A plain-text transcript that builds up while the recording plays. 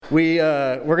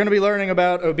We're going to be learning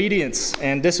about obedience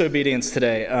and disobedience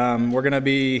today. We're going to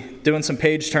be doing some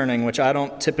page turning, which I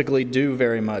don't typically do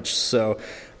very much. So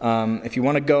if you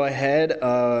want to go ahead,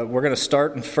 we're going to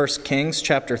start in 1 Kings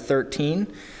chapter 13.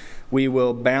 We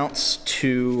will bounce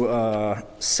to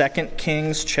 2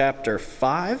 Kings chapter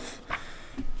 5.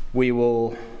 We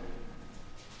will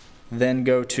then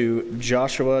go to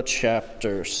Joshua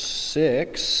chapter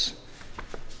 6.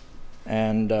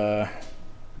 And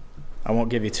I won't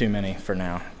give you too many for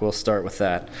now. We'll start with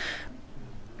that.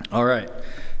 All right.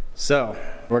 So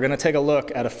we're going to take a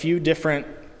look at a few different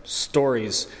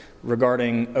stories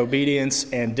regarding obedience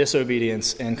and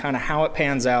disobedience and kind of how it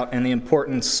pans out and the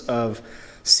importance of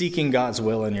seeking God's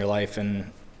will in your life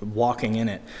and walking in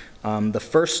it. The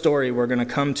first story we're going to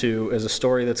come to is a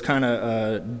story that's kind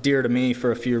of dear to me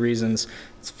for a few reasons.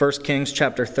 It's 1 Kings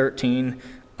chapter 13.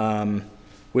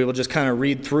 We will just kind of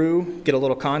read through, get a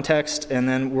little context, and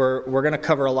then we're going to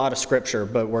cover a lot of scripture,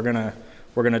 but we're going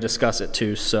to discuss it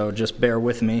too. So just bear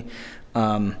with me.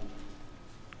 To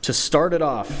start it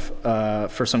off,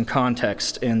 for some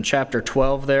context, in chapter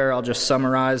 12 there, I'll just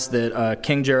summarize that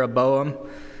King Jeroboam,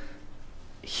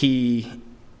 he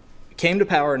came to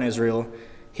power in Israel.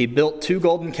 He built 2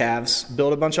 golden calves,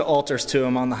 built a bunch of altars to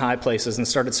him on the high places, and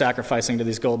started sacrificing to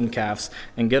these golden calves.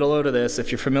 And get a load of this.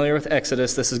 If you're familiar with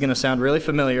Exodus, this is going to sound really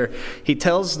familiar. He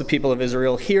tells the people of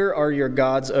Israel, "Here are your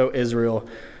gods, O Israel,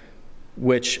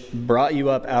 which brought you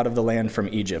up out of the land from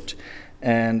Egypt."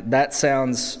 And that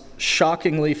sounds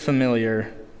shockingly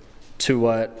familiar to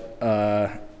what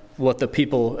the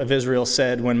people of Israel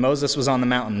said when Moses was on the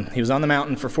mountain. He was on the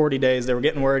mountain for 40 days. They were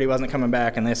getting word he wasn't coming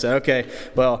back, and they said, "Okay,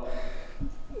 well,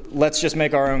 let's just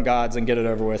make our own gods and get it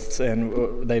over with."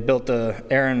 And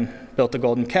Aaron built a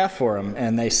golden calf for him.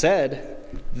 And they said,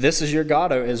 "This is your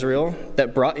God, O Israel,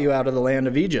 that brought you out of the land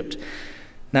of Egypt."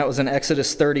 That was in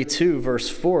Exodus 32, verse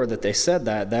 4, that they said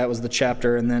that. That was the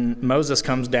chapter. And then Moses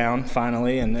comes down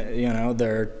finally, and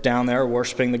they're down there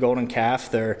worshiping the golden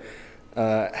calf. They're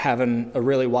having a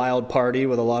really wild party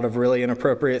with a lot of really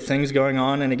inappropriate things going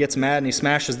on. And he gets mad and he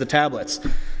smashes the tablets.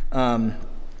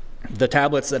 The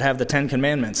tablets that have the 10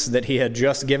 Commandments that he had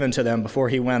just given to them before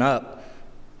he went up,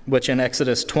 which in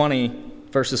Exodus 20,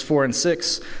 verses 4 and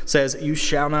 6 says, "You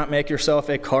shall not make yourself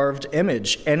a carved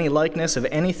image, any likeness of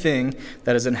anything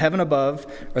that is in heaven above,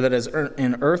 or that is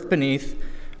in earth beneath,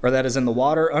 or that is in the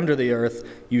water under the earth.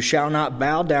 You shall not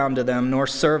bow down to them nor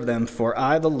serve them, for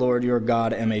I, the Lord your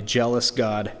God, am a jealous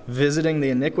God, visiting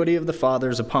the iniquity of the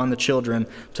fathers upon the children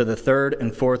to the 3rd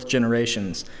and 4th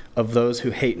generations of those who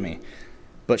hate me,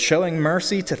 but showing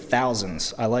mercy to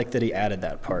thousands." I like that he added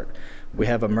that part. We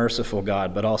have a merciful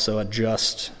God, but also a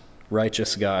just,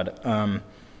 righteous God.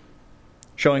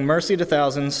 Showing mercy to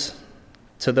thousands,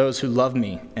 to those who love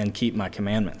me and keep my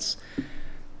commandments.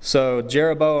 So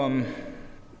Jeroboam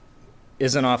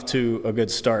isn't off to a good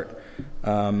start.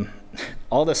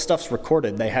 All this stuff's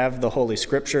recorded. They have the Holy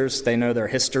Scriptures. They know their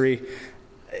history.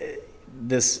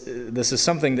 This is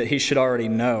something that he should already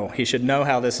know. He should know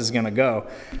how this is going to go.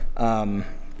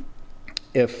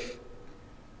 If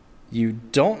you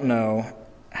don't know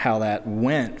how that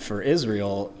went for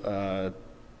Israel,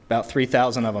 about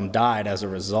 3,000 of them died as a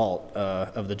result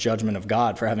of the judgment of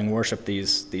God for having worshipped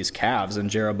these calves. And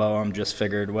Jeroboam just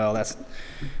figured, well, that's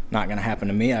not going to happen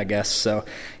to me, I guess. So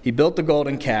he built the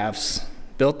golden calves,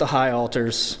 built the high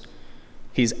altars.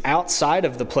 He's outside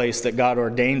of the place that God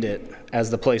ordained it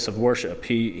as the place of worship.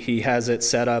 He has it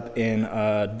set up in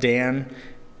Dan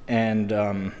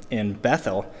and in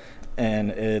Bethel,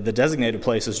 and the designated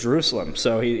place is Jerusalem.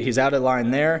 So he's out of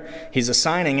line there. He's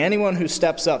assigning anyone who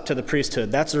steps up to the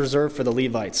priesthood. That's reserved for the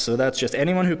Levites. So that's just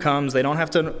anyone who comes. They don't have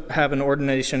to have an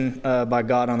ordination by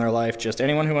God on their life. Just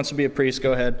anyone who wants to be a priest,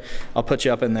 go ahead. I'll put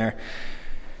you up in there.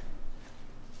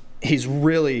 He's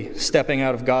really stepping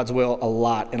out of God's will a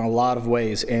lot in a lot of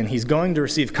ways, and he's going to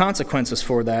receive consequences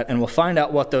for that, and we'll find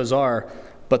out what those are.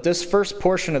 But this first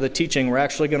portion of the teaching, we're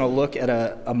actually going to look at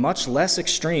a much less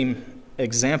extreme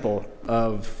example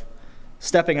of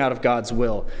stepping out of God's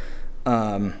will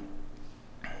and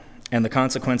the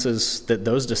consequences that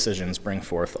those decisions bring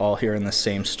forth, all here in the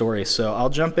same story. So I'll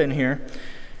jump in here.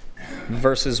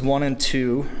 Verses 1 and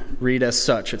 2 read as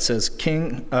such. It says,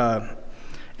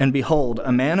 "And behold,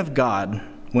 a man of God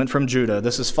went from Judah."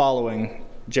 This is following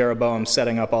Jeroboam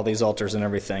setting up all these altars and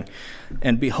everything.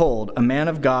 "And behold, a man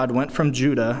of God went from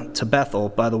Judah to Bethel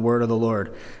by the word of the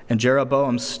Lord. And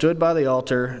Jeroboam stood by the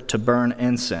altar to burn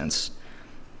incense.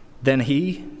 Then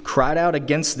he cried out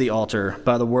against the altar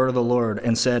by the word of the Lord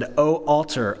and said, 'O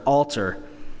altar, altar,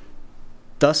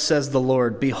 thus says the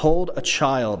Lord, behold, a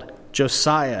child,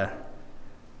 Josiah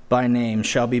by name,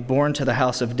 shall be born to the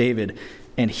house of David,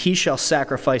 and he shall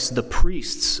sacrifice the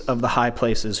priests of the high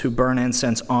places who burn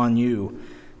incense on you,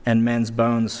 and men's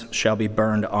bones shall be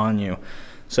burned on you.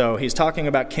 So he's talking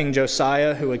about King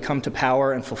Josiah, who would come to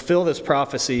power and fulfill this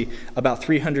prophecy about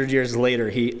 300 years later.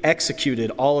 He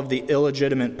executed all of the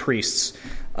illegitimate priests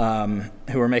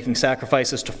who were making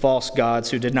sacrifices to false gods,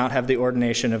 who did not have the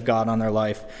ordination of God on their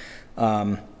life.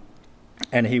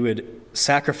 And he would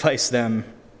sacrifice them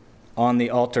on the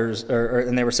altars,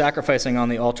 and they were sacrificing on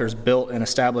the altars built and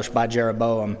established by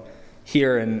Jeroboam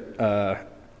here in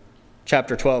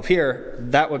chapter 12 here.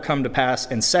 That would come to pass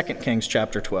in 2 Kings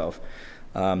chapter 12.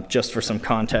 Just for some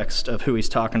context of who he's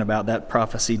talking about, that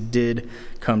prophecy did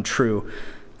come true.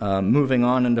 Moving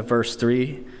on into verse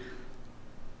 3,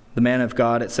 the man of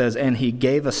God, it says, and he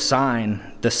gave a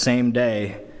sign the same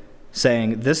day,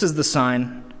 saying, this is the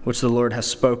sign which the Lord has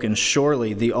spoken.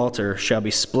 Surely the altar shall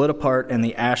be split apart, and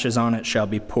the ashes on it shall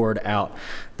be poured out.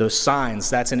 Those signs,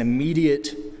 that's an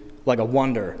immediate, like a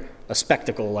wonder, a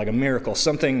spectacle, like a miracle,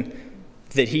 something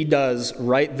that he does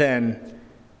right then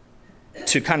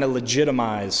to kind of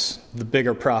legitimize the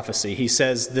bigger prophecy. He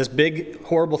says, this big,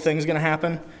 horrible thing is going to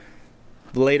happen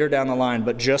later down the line,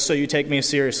 but just so you take me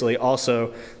seriously,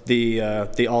 also the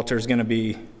altar is going to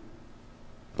be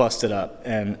busted up.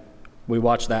 And we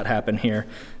watch that happen here.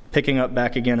 Picking up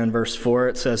back again in verse 4,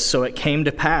 it says, so it came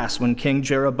to pass when King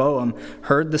Jeroboam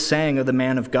heard the saying of the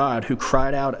man of God who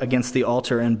cried out against the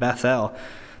altar in Bethel,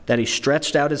 that he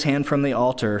stretched out his hand from the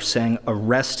altar, saying,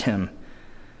 arrest him.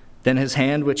 Then his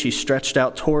hand which he stretched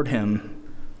out toward him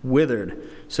withered,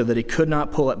 so that he could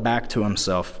not pull it back to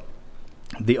himself.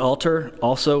 The altar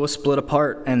also was split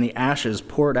apart, and the ashes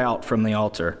poured out from the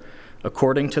altar,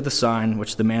 according to the sign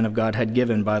which the man of God had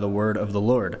given by the word of the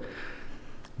Lord.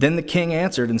 Then the king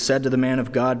answered and said to the man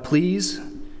of God, please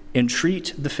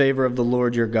entreat the favor of the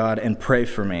Lord your God and pray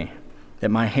for me, that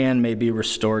my hand may be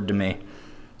restored to me.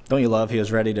 Don't you love he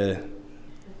was ready to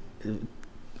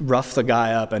rough the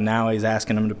guy up, and now he's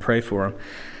asking him to pray for him.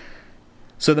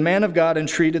 So the man of God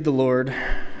entreated the Lord,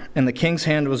 and the king's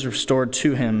hand was restored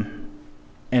to him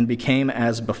and became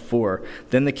as before.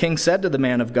 Then the king said to the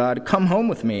man of God, come home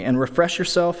with me and refresh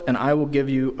yourself, and I will give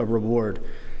you a reward.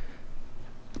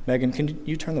 Megan, can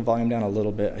you turn the volume down a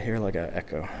little bit? I hear like an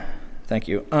echo. Thank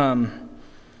you.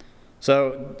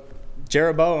 So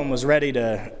Jeroboam was ready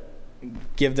to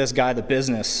give this guy the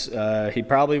business. He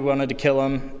probably wanted to kill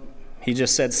him. He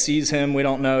just said, seize him. We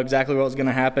don't know exactly what was going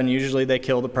to happen. Usually they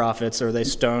kill the prophets, or they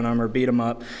stone them, or beat them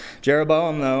up.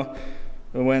 Jeroboam, though,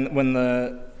 when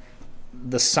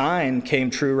the sign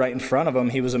came true right in front of him,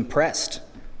 he was impressed.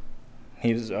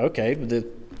 He was, okay,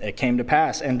 it came to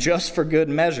pass. And just for good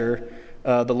measure,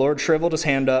 the Lord shriveled his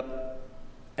hand up,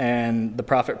 and the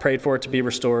prophet prayed for it to be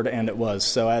restored, and it was.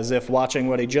 So as if watching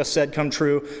what he just said come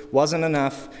true wasn't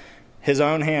enough, his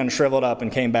own hand shriveled up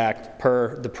and came back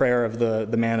per the prayer of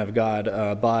the man of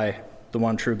God, by the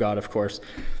one true God, of course.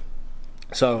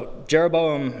 So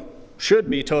Jeroboam should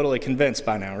be totally convinced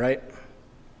by now, right?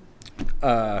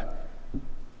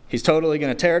 He's totally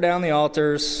going to tear down the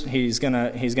altars. He's going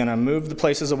to move the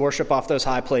places of worship off those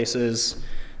high places.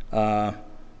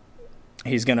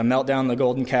 He's going to melt down the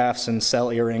golden calves and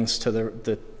sell earrings to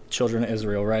the children of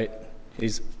Israel, right?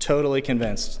 He's totally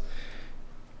convinced.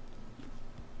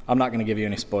 I'm not going to give you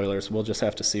any spoilers. We'll just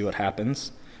have to see what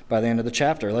happens by the end of the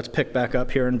chapter. Let's pick back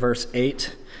up here in verse 8.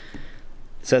 It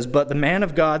says, but the man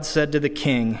of God said to the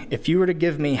king, if you were to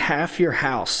give me half your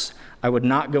house, I would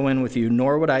not go in with you,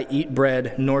 nor would I eat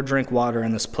bread nor drink water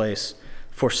in this place.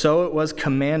 For so it was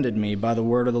commanded me by the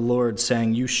word of the Lord,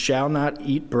 saying, you shall not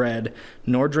eat bread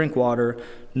nor drink water,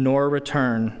 nor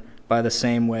return by the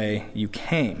same way you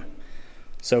came.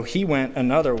 So he went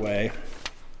another way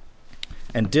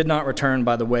and did not return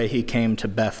by the way he came to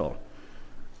Bethel.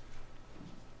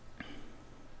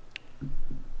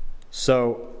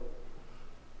 So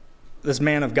this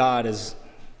man of God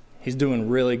he's doing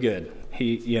really good.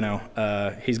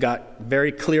 He's got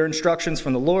very clear instructions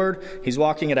from the Lord. He's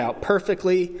walking it out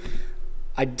perfectly.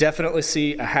 I definitely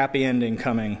see a happy ending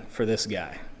coming for this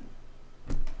guy.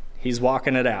 He's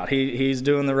walking it out. He's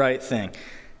doing the right thing.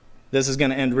 This is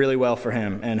going to end really well for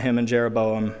him and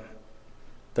Jeroboam.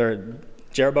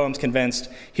 Jeroboam's convinced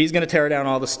he's going to tear down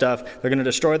all the stuff. They're going to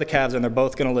destroy the calves, and they're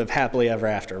both going to live happily ever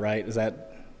after, right?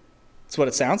 That's what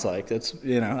it sounds like. It's,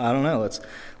 I don't know.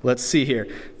 Let's see here.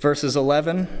 Verses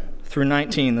 11 through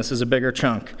 19, this is a bigger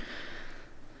chunk.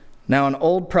 Now an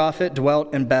old prophet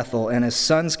dwelt in Bethel, and his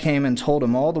sons came and told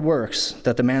him all the works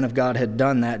that the man of God had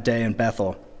done that day in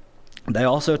Bethel. They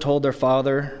also told their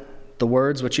father the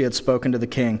words which he had spoken to the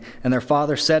king. And their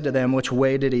father said to them, which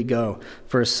way did he go?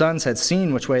 For his sons had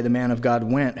seen which way the man of God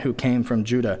went, who came from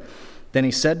Judah. Then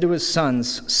he said to his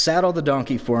sons, "Saddle the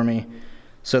donkey for me."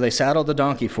 So they saddled the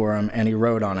donkey for him, and he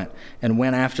rode on it, and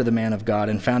went after the man of God,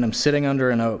 and found him sitting under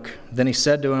an oak. Then he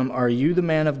said to him, "Are you the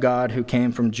man of God who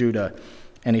came from Judah?"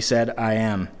 And he said, "I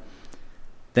am."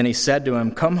 Then he said to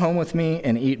him, "Come home with me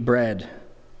and eat bread."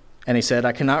 And he said,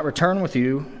 I cannot return with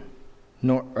you,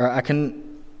 nor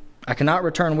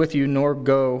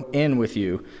go in with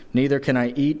you. Neither can I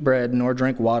eat bread nor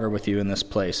drink water with you in this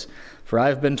place. For I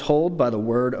have been told by the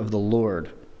word of the Lord,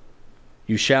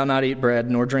 you shall not eat bread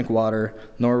nor drink water,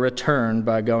 nor return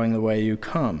by going the way you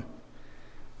come.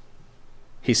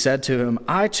 He said to him,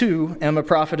 I too am a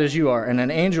prophet as you are, and an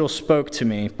angel spoke to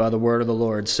me by the word of the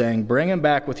Lord, saying, bring him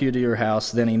back with you to your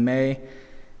house, then he may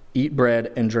eat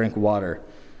bread and drink water.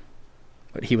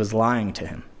 But he was lying to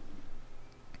him.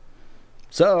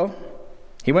 So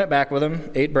he went back with him,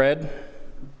 ate bread,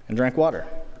 and drank water.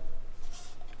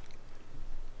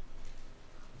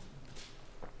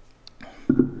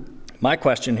 My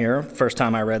question here, first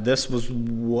time I read this, was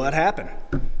what happened?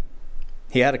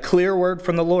 He had a clear word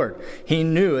from the Lord. He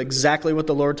knew exactly what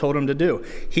the Lord told him to do.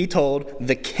 He told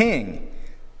the king.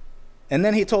 And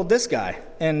then he told this guy.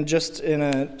 And just in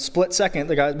a split second,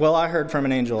 the guy, well, I heard from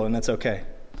an angel, and that's okay.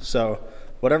 So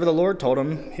whatever the Lord told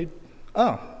him,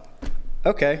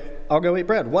 okay, I'll go eat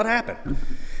bread. What happened?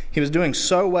 He was doing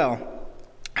so well.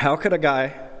 How could a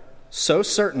guy so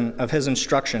certain of his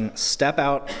instruction step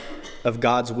out of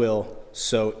God's will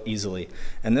so easily?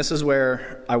 And this is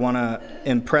where I want to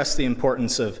impress the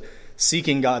importance of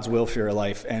seeking God's will for your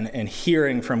life and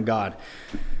hearing from God.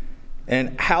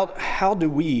 And how do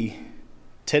we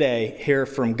today hear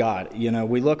from God? You know,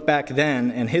 we look back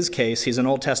then, in his case, he's an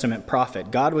Old Testament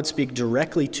prophet. God would speak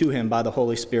directly to him by the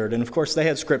Holy Spirit. And of course, they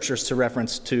had scriptures to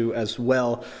reference to as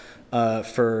well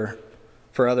for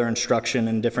other instruction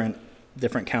and different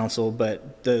counsel,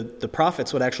 but the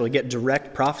prophets would actually get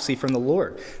direct prophecy from the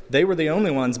Lord. They were the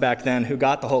only ones back then who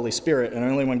got the Holy Spirit, and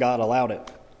only when God allowed it.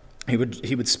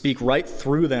 He would speak right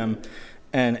through them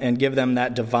and give them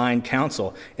that divine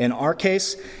counsel. In our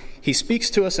case, he speaks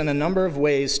to us in a number of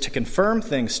ways to confirm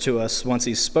things to us once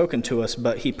he's spoken to us,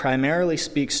 but he primarily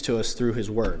speaks to us through his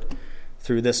word,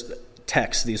 through this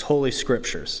text, these holy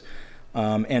scriptures.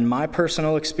 And my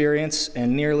personal experience,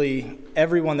 and nearly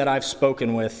everyone that I've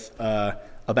spoken with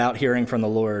about hearing from the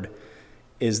Lord,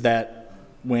 is that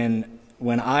when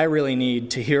I really need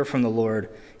to hear from the Lord,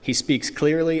 he speaks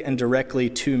clearly and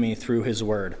directly to me through his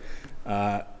word.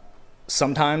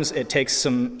 Sometimes it takes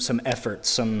some effort,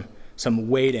 some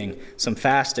waiting, some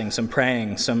fasting, some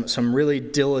praying, some really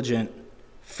diligent,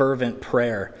 fervent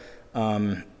prayer.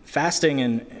 Fasting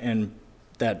and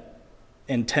that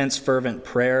intense, fervent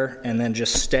prayer, and then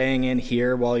just staying in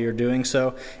here while you're doing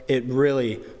so, it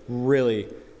really, really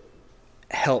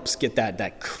helps get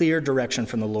that clear direction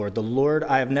from the Lord. The Lord,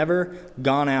 I have never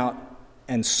gone out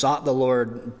and sought the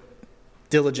Lord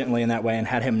diligently in that way and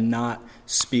had him not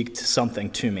speak something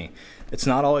to me. It's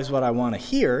not always what I want to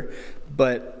hear,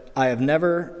 but I have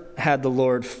never had the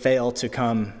Lord fail to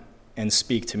come and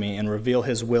speak to me and reveal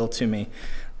his will to me.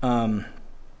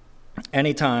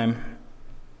 Anytime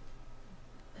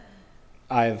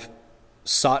I've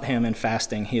sought him in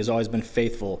fasting, he has always been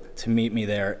faithful to meet me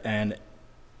there, and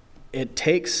it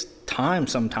takes time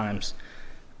sometimes.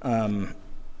 The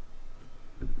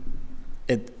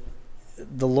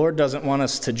Lord doesn't want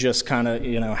us to just kind of,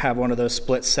 have one of those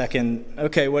split second,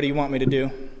 okay, what do you want me to do?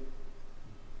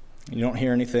 You don't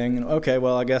hear anything. Okay,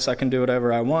 well, I guess I can do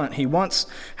whatever I want. He wants,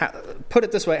 put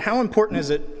it this way, how important is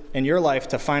it in your life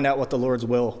to find out what the Lord's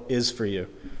will is for you?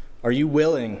 Are you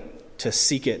willing to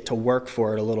seek it, to work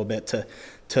for it a little bit,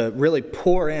 to really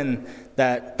pour in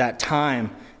that time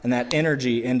and that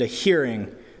energy into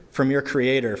hearing from your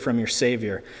Creator, from your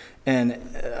Savior? And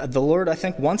the Lord, I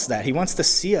think, wants that. He wants to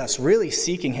see us really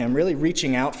seeking him, really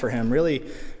reaching out for him, really,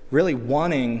 really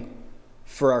wanting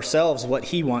for ourselves what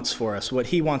he wants for us, what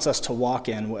he wants us to walk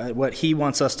in, what he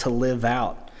wants us to live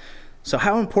out. So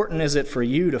how important is it for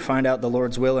you to find out the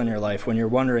Lord's will in your life when you're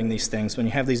wondering these things, when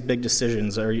you have these big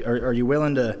decisions? Are you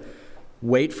willing to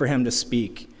wait for him to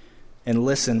speak and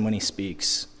listen when he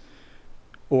speaks?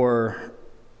 Or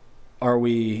are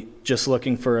we just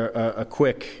looking for a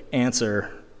quick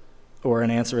answer, or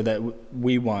an answer that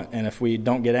we want? And if we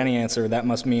don't get any answer, that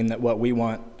must mean that what we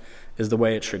want is the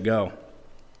way it should go.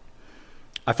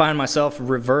 I find myself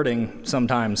reverting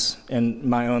sometimes in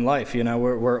my own life.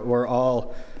 We're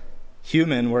all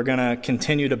human. We're going to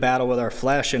continue to battle with our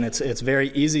flesh, and it's very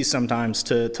easy sometimes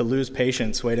to lose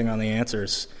patience waiting on the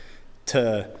answers,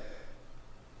 to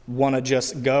want to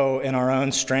just go in our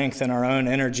own strength and our own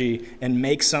energy and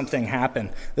make something happen.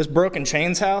 This Broken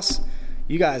Chains house,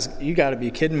 you got to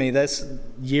be kidding me. This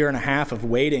year and a half of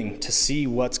waiting to see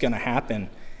what's going to happen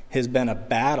has been a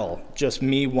battle. Just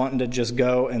me wanting to just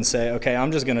go and say, okay,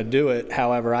 I'm just going to do it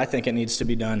however I think it needs to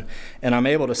be done. And I'm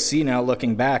able to see now,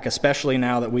 looking back, especially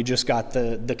now that we just got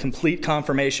the complete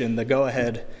confirmation, the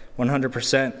go-ahead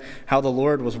 100%, how the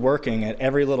Lord was working at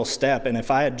every little step. And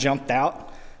if I had jumped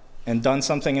out and done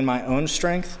something in my own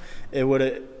strength, it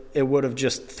would have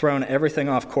just thrown everything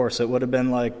off course. It would have been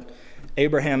like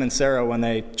Abraham and Sarah when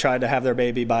they tried to have their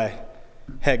baby by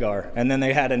Hagar, and then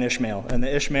they had an Ishmael, and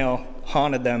the Ishmael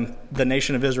haunted them, the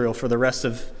nation of Israel, for the rest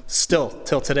of, still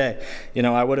till today.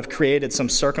 I would have created some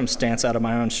circumstance out of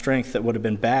my own strength that would have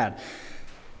been bad.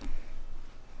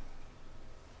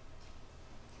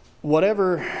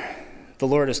 Whatever the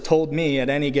Lord has told me at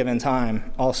any given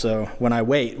time, also, when I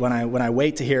wait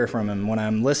to hear from him, when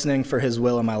I'm listening for his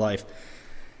will in my life,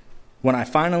 when I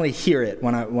finally hear it,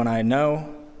 when I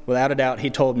know, without a doubt, he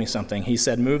told me something. He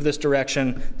said, move this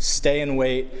direction, stay and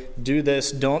wait, do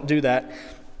this, don't do that.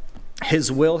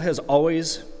 His will has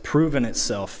always proven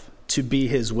itself to be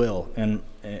his will, and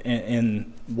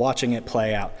in watching it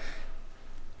play out.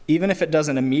 Even if it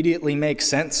doesn't immediately make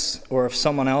sense, or if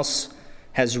someone else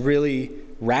has really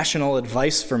rational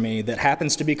advice for me that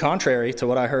happens to be contrary to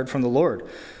what I heard from the Lord,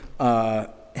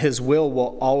 his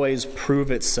will always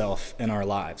prove itself in our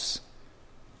lives.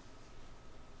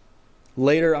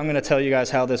 Later, I'm going to tell you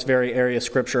guys how this very area of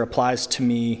Scripture applies to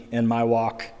me in my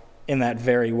walk in that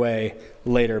very way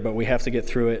later, but we have to get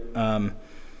through it.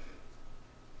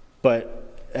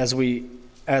 But as we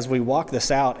walk this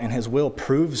out and his will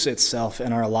proves itself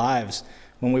in our lives,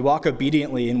 when we walk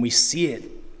obediently and we see it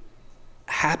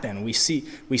happen, we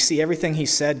see everything he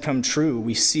said come true,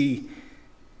 we see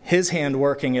his hand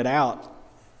working it out,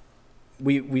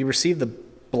 we receive the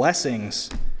blessings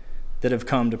that have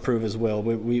come to prove his will.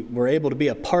 We're able to be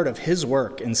a part of his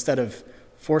work instead of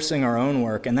forcing our own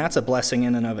work, and that's a blessing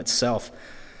in and of itself.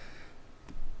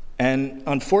 And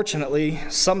unfortunately,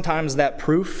 sometimes that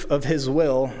proof of his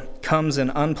will comes in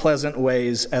unpleasant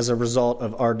ways as a result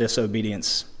of our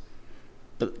disobedience.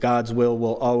 But God's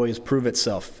will always prove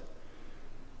itself.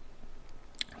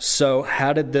 So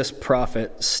how did this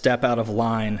prophet step out of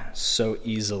line so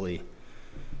easily?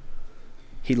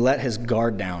 He let his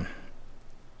guard down.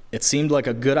 It seemed like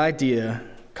a good idea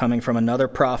coming from another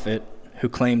prophet who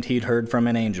claimed he'd heard from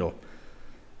an angel.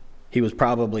 He was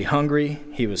probably hungry,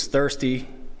 he was thirsty,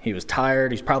 he was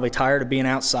tired, he's probably tired of being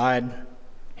outside.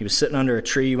 He was sitting under a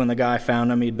tree when the guy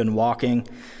found him, he'd been walking.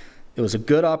 It was a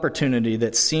good opportunity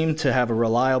that seemed to have a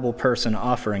reliable person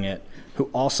offering it, who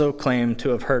also claimed to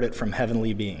have heard it from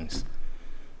heavenly beings.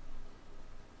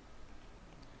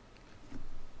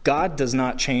 God does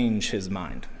not change his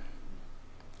mind.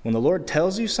 When the Lord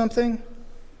tells you something,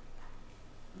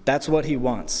 that's what he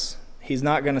wants. He's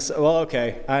not going to say, well,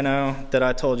 okay, I know that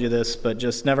I told you this, but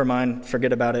just never mind,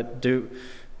 forget about it.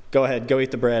 Go ahead, go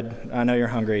eat the bread. I know you're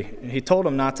hungry. He told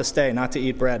him not to stay, not to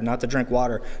eat bread, not to drink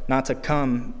water, not to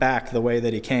come back the way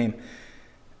that he came.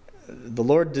 The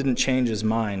Lord didn't change his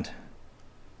mind.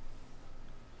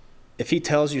 If he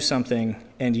tells you something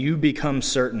and you become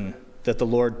certain that the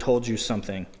Lord told you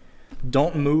something,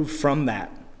 don't move from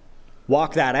that.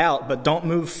 Walk that out, but don't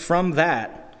move from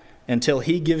that until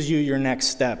he gives you your next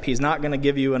step. He's not going to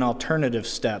give you an alternative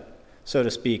step, so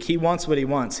to speak. He wants what he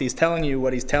wants. He's telling you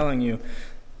what he's telling you.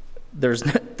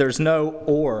 There's no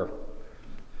or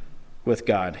with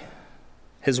God.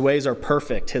 His ways are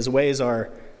perfect. His ways are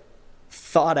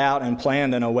thought out and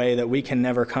planned in a way that we can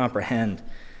never comprehend.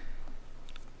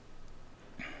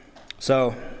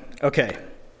 So, okay.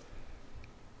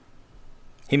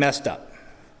 He messed up.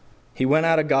 He went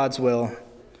out of God's will,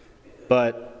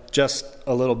 but just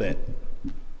a little bit.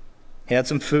 He had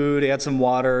some food, he had some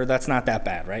water. That's not that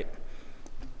bad, right?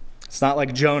 It's not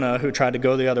like Jonah, who tried to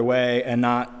go the other way and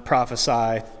not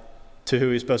prophesy to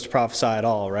who he's supposed to prophesy at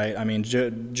all, right? I mean,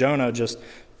 Jonah just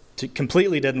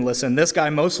completely didn't listen. This guy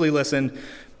mostly listened,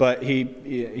 but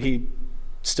he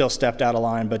still stepped out of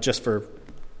line, but just for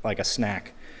like a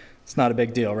snack. It's not a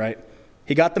big deal, right?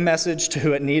 He got the message to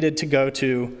who it needed to go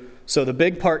to, so the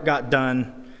big part got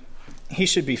done. He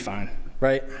should be fine,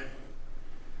 right?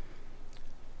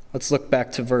 Let's look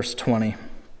back to verse 20.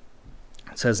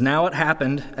 It says, "Now it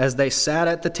happened, as they sat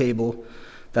at the table,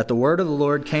 that the word of the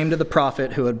Lord came to the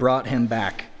prophet who had brought him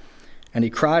back. And he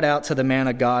cried out to the man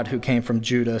of God who came from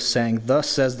Judah, saying, 'Thus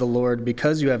says the Lord,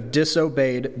 because you have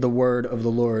disobeyed the word of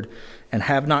the Lord, and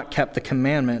have not kept the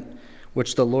commandment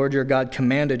which the Lord your God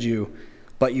commanded you,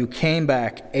 But you came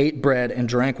back, ate bread, and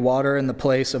drank water in the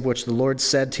place of which the Lord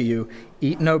said to you,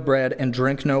 eat no bread and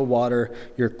drink no water.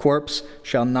 Your corpse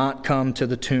shall not come to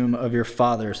the tomb of your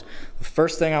fathers. The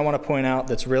first thing I want to point out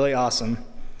that's really awesome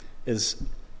is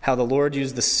how the Lord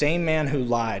used the same man who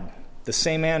lied, the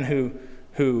same man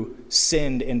who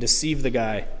sinned and deceived the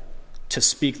guy, to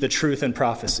speak the truth in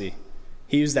prophecy.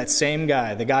 He used that same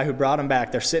guy, the guy who brought him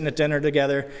back. They're sitting at dinner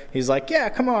together. He's like, yeah,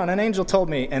 come on, an angel told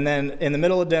me. And then in the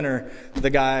middle of dinner, the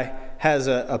guy has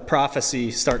a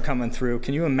prophecy start coming through.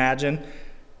 Can you imagine?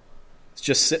 It's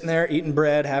just sitting there eating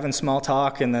bread, having small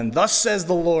talk, and then, thus says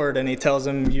the Lord. And he tells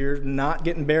him, you're not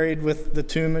getting buried with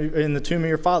in the tomb of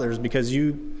your fathers because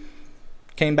you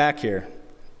came back here.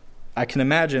 I can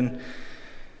imagine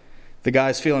the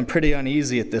guy's feeling pretty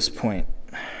uneasy at this point.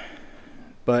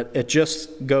 But it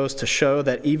just goes to show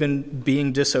that even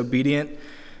being disobedient,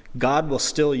 God will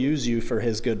still use you for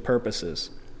his good purposes.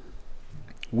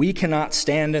 We cannot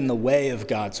stand in the way of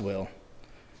God's will,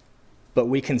 but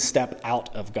we can step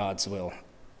out of God's will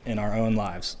in our own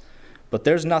lives. But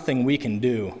there's nothing we can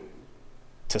do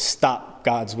to stop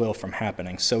God's will from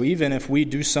happening. So even if we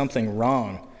do something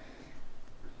wrong,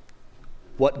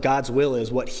 what God's will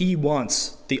is, what he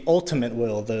wants, the ultimate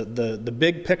will, the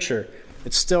big picture,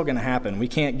 it's still going to happen. We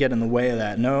can't get in the way of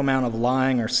that. No amount of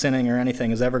lying or sinning or anything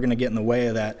is ever going to get in the way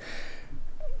of that.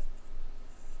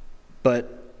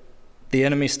 But the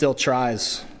enemy still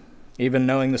tries. Even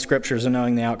knowing the scriptures and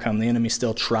knowing the outcome, the enemy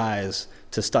still tries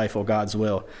to stifle God's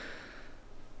will.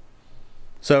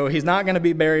 So he's not going to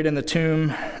be buried in the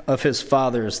tomb of his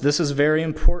fathers. This is very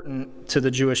important to the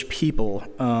Jewish people.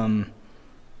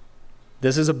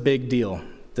 This is a big deal.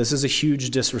 This is a huge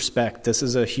disrespect.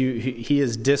 He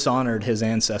has dishonored his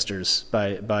ancestors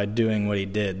by doing what he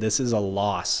did. This is a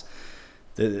loss.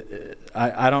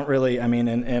 I don't really,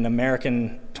 in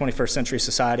American 21st century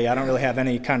society, I don't really have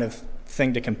any kind of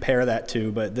thing to compare that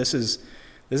to, but this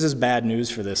is bad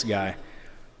news for this guy.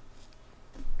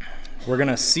 We're going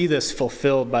to see this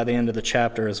fulfilled by the end of the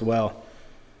chapter as well.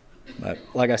 But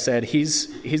like I said, he's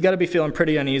got to be feeling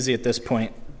pretty uneasy at this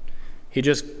point. He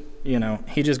just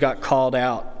got called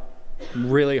out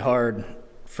really hard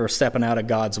for stepping out of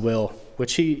God's will,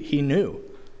 which he knew.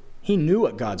 He knew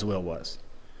what God's will was.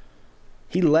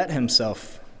 He let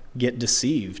himself get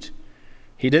deceived.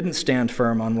 He didn't stand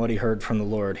firm on what he heard from the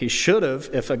Lord. He should have.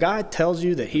 If a guy tells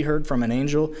you that he heard from an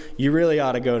angel, you really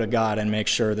ought to go to God and make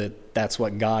sure that that's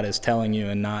what God is telling you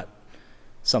and not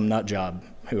some nut job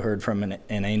who heard from an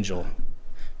angel,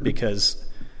 because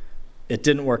it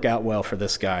didn't work out well for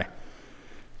this guy.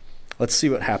 Let's see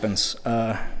what happens.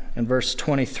 In verse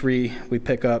 23, we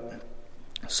pick up,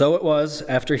 so it was,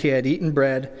 after he had eaten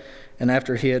bread and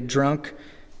after he had drunk,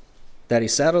 that he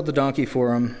saddled the donkey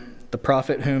for him, the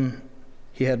prophet whom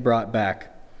he had brought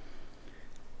back.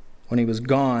 When he was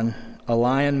gone, a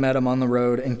lion met him on the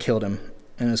road and killed him,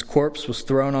 and his corpse was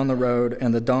thrown on the road,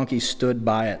 and the donkey stood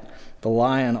by it. The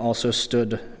lion also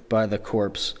stood by the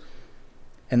corpse.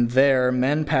 And there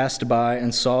men passed by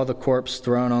and saw the corpse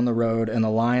thrown on the road and the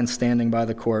lion standing by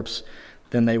the corpse.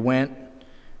 Then they went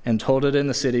and told it in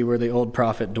the city where the old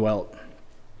prophet dwelt.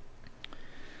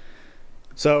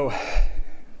 So,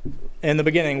 in the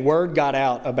beginning, word got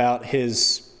out about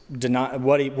his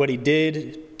what he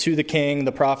did to the king,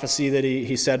 the prophecy that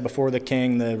he said before the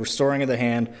king, the restoring of the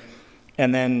hand,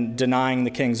 and then denying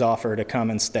the king's offer to come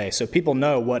and stay. So people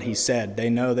know what he said. They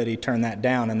know that he turned that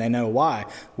down, and they know why.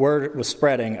 Word was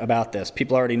spreading about this.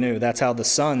 People already knew. That's how the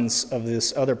sons of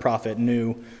this other prophet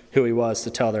knew who he was to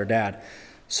tell their dad.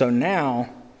 So now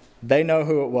they know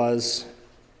who it was,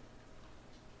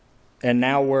 and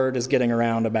now word is getting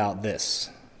around about this,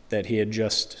 that he had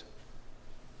just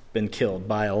been killed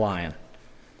by a lion.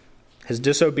 His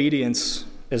disobedience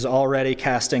is already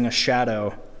casting a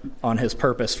shadow on his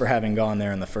purpose for having gone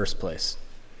there in the first place.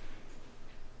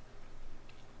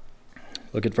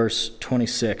 Look at verse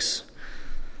 26.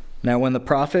 Now when the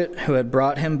prophet who had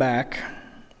brought him back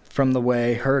from the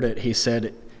way heard it, he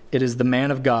said, "It is the man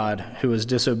of God who is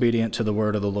disobedient to the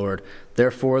word of the Lord.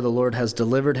 Therefore the Lord has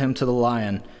delivered him to the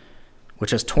lion, which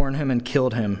has torn him and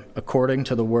killed him, according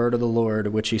to the word of the Lord,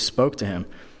 which he spoke to him.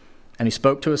 And he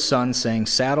spoke to his son, saying,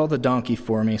 'Saddle the donkey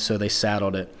for me.' So they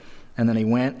saddled it. And then he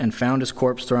went and found his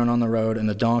corpse thrown on the road, and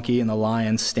the donkey and the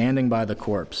lion standing by the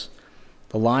corpse.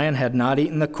 The lion had not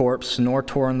eaten the corpse, nor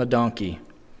torn the donkey."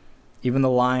 Even the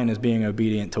lion is being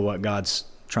obedient to what God's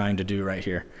trying to do right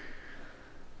here.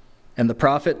 "And the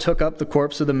prophet took up the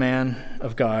corpse of the man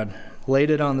of God, laid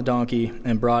it on the donkey,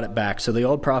 and brought it back. So the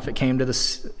old prophet came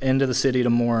into the city to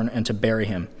mourn and to bury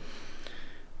him.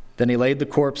 Then he laid the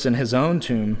corpse in his own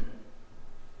tomb,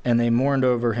 and they mourned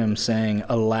over him, saying,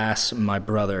 'Alas, my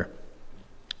brother.'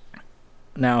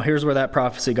 Now, here's where that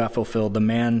prophecy got fulfilled. The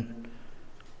man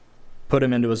put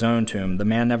him into his own tomb. The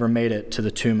man never made it to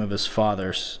the tomb of his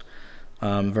fathers.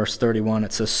 Verse 31,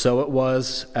 it says, "So it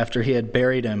was, after he had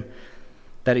buried him,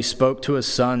 that he spoke to his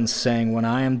sons, saying, When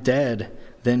I am dead,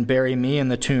 then bury me in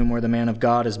the tomb where the man of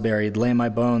God is buried. Lay my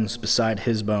bones beside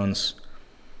his bones.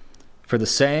 For the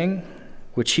saying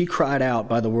which he cried out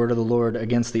by the word of the Lord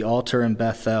against the altar in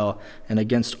Bethel and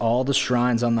against all the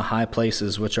shrines on the high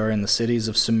places which are in the cities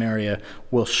of Samaria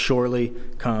will surely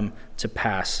come to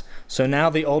pass." So now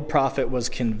the old prophet was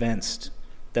convinced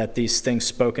that these things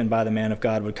spoken by the man of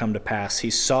God would come to pass. He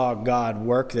saw God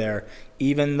work there,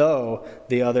 even though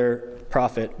the other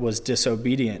prophet was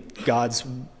disobedient. God's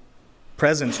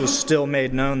presence was still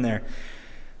made known there.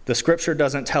 The scripture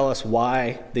doesn't tell us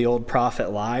why the old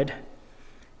prophet lied.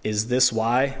 Is this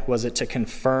why? Was it to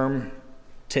confirm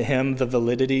to him the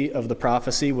validity of the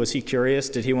prophecy? Was he curious?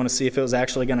 Did he want to see if it was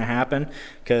actually going to happen?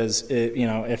 Because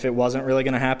if it wasn't really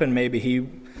going to happen, maybe he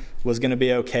was going to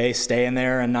be okay staying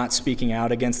there and not speaking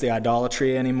out against the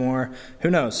idolatry anymore. Who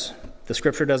knows? The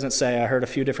scripture doesn't say. I heard a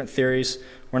few different theories.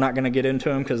 We're not going to get into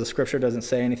them because the scripture doesn't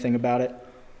say anything about it.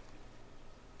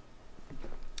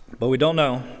 But we don't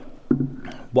know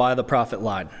why the prophet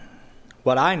lied.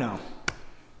 What I know,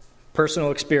 personal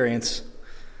experience,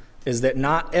 is that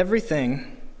not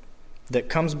everything that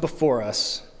comes before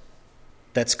us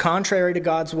that's contrary to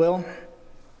God's will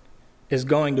is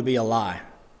going to be a lie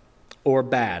or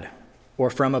bad or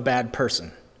from a bad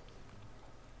person.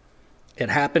 It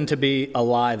happened to be a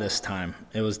lie this time.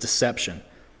 It was deception.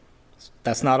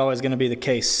 That's not always going to be the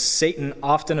case. Satan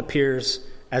often appears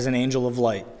as an angel of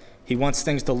light. He wants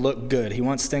things to look good. He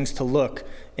wants things to look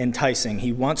enticing.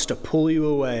 He wants to pull you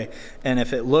away. And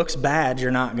if it looks bad,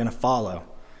 you're not going to follow.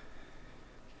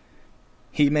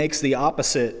 He makes the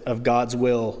opposite of God's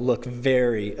will look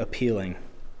very appealing.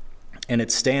 And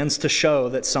it stands to show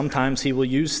that sometimes he will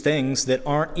use things that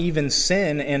aren't even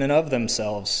sin in and of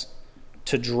themselves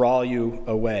to draw you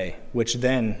away, which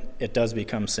then it does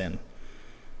become sin.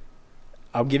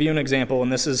 I'll give you an example,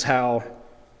 and this is how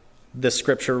this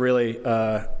scripture really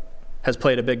has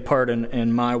played a big part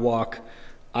in my walk.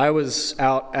 I was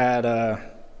out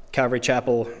at Calvary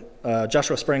Chapel,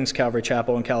 Joshua Springs Calvary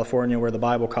Chapel in California, where the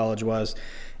Bible college was,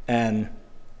 and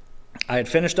I had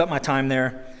finished up my time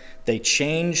there. They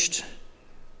changed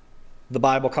the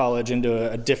Bible college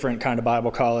into a different kind of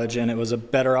Bible college, and it was a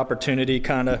better opportunity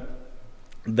kind of.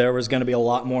 There was going to be a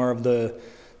lot more of the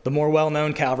more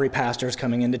well-known Calvary pastors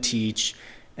coming in to teach,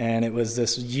 and it was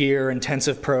this year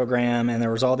intensive program, and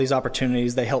there was all these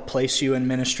opportunities. They help place you in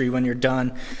ministry when you're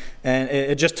done, and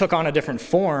it just took on a different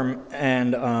form,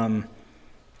 and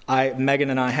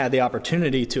Megan and I had the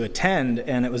opportunity to attend,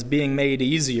 and it was being made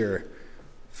easier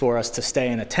for us to stay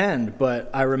and attend.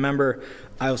 But I remember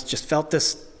I just felt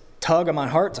this tug on my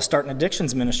heart to start an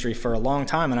addictions ministry for a long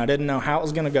time, and I didn't know how it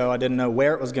was going to go. I didn't know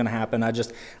where it was going to happen. I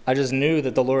just knew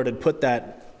that the Lord had put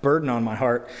that burden on my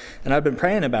heart, and I've been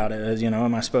praying about it. As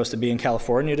am I supposed to be in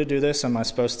California to do this? Am I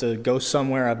supposed to go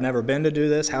somewhere I've never been to do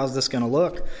this? How's this going to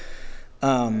look?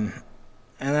 And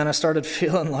then I started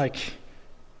feeling like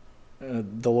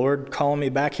the Lord calling me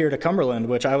back here to Cumberland,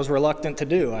 which I was reluctant to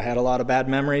do. I had a lot of bad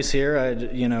memories here.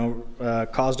 I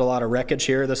caused a lot of wreckage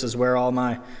here. This is where all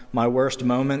my worst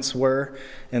moments were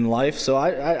in life. So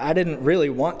I didn't really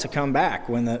want to come back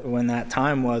when that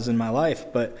time was in my life.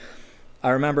 But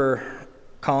I remember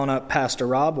calling up Pastor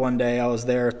Rob one day. I was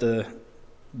there at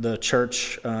the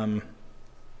church.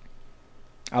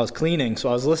 I was cleaning, so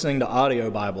I was listening to audio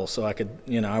Bible, so I could,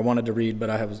 I wanted to read, but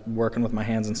I was working with my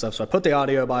hands and stuff, so I put the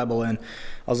audio Bible in.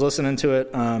 I was listening to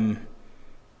it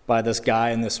by this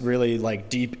guy in this really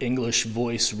deep English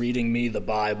voice reading me the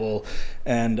Bible,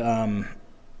 and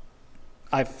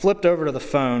I flipped over to the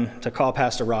phone to call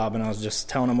Pastor Rob, and I was just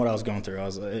telling him what I was going through. I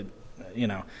was,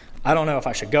 I don't know if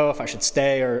I should go, if I should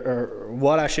stay, or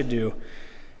what I should do.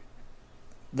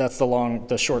 That's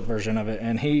the short version of it.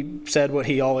 And he said what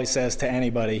he always says to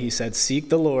anybody. He said, seek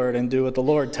the Lord and do what the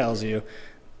Lord tells you.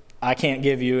 I can't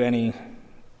give you any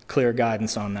clear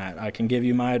guidance on that. I can give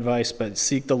you my advice, but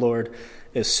seek the Lord.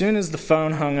 As soon as the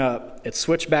phone hung up, it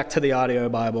switched back to the audio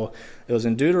Bible. It was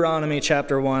in Deuteronomy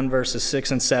chapter 1, verses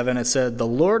 6 and 7. It said, the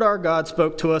Lord our God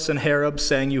spoke to us in Horeb,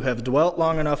 saying, you have dwelt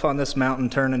long enough on this mountain,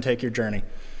 turn and take your journey.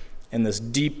 In this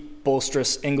deep,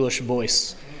 boisterous English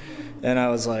voice. And I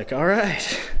was like, all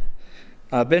right,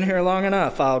 I've been here long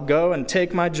enough. I'll go and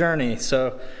take my journey.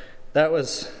 So that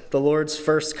was the Lord's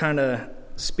first kind of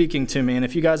speaking to me. And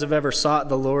if you guys have ever sought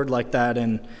the Lord like that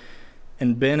in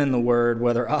and been in the Word,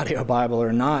 whether audio Bible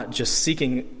or not, just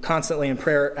seeking constantly in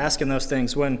prayer, asking those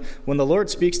things. When the Lord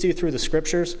speaks to you through the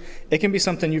Scriptures, it can be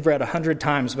something you've read 100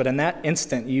 times, but in that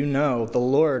instant, you know the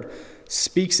Lord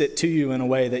speaks it to you in a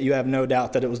way that you have no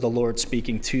doubt that it was the Lord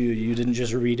speaking to you. You didn't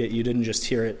just read it. You didn't just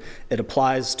hear it. It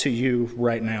applies to you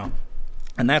right now.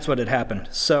 And that's what had happened.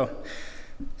 So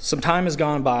some time has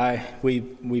gone by. We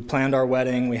planned our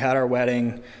wedding. We had our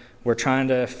wedding. We're trying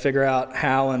to figure out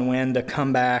how and when to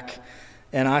come back.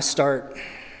 And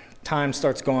time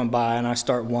starts going by, and I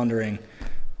start wondering,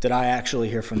 did I actually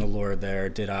hear from the Lord there?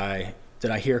 Did I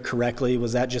hear correctly?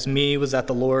 Was that just me? Was that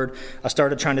the Lord? I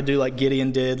started trying to do like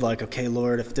Gideon did, like, okay,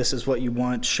 Lord, if this is what you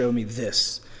want, show me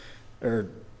this. Or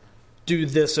do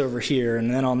this over here, and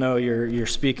then I'll know you're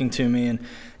speaking to me. And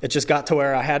it just got to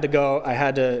where I had to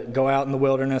go out in the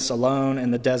wilderness alone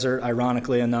in the desert,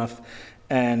 ironically enough,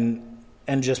 and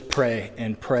just pray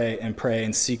and pray and pray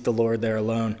and seek the Lord there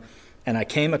alone. And I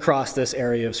came across this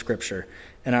area of Scripture,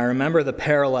 and I remember the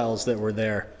parallels that were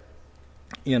there.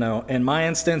 You know, in my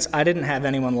instance, I didn't have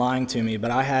anyone lying to me,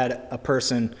 but I had a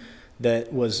person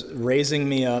that was raising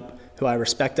me up, who I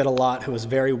respected a lot, who was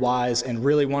very wise and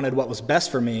really wanted what was best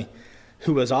for me,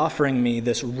 who was offering me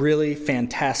this really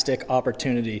fantastic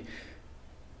opportunity,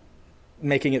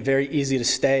 making it very easy to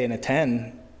stay and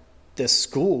attend this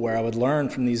school where I would learn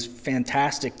from these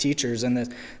fantastic teachers,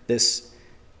 and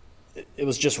it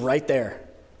was just right there.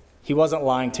 He wasn't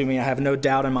lying to me. I have no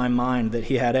doubt in my mind that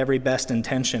he had every best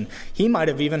intention. He might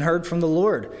have even heard from the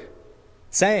Lord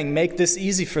saying, make this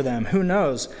easy for them. Who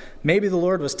knows? Maybe the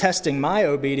Lord was testing my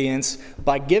obedience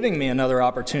by giving me another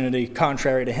opportunity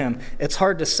contrary to him. It's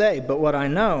hard to say, but what I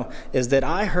know is that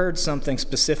I heard something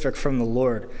specific from the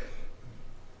Lord.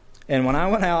 And when I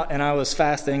went out and I was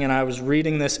fasting and I was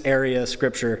reading this area of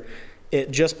Scripture,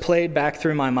 it just played back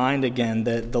through my mind again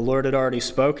that the Lord had already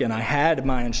spoken. I had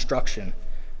my instruction.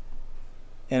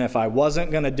 And if I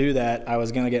wasn't going to do that, I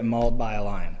was going to get mauled by a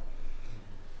lion.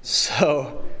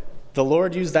 So the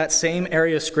Lord used that same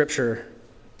area of Scripture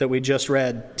that we just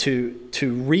read to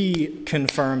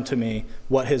reconfirm to me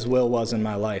what his will was in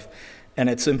my life. And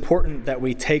it's important that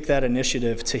we take that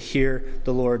initiative to hear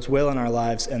the Lord's will in our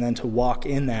lives and then to walk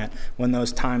in that when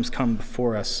those times come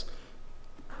before us.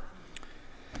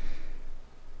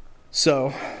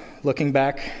 So, looking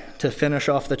back to finish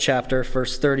off the chapter,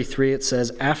 verse 33, it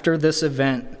says, after this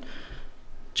event,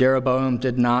 Jeroboam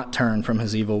did not turn from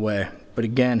his evil way, but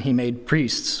again he made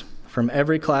priests from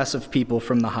every class of people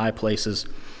from the high places.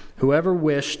 Whoever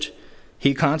wished,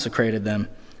 he consecrated them,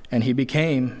 and he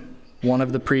became one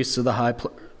of the priests of the high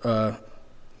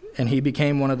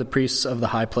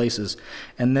places.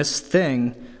 And this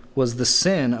thing was the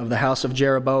sin of the house of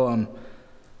Jeroboam,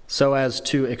 so as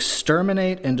to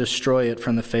exterminate and destroy it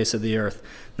from the face of the earth.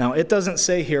 Now, it doesn't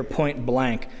say here point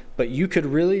blank, but you could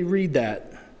really read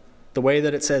that the way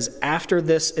that it says, after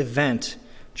this event,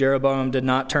 Jeroboam did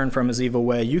not turn from his evil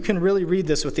way. You can really read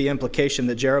this with the implication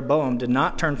that Jeroboam did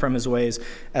not turn from his ways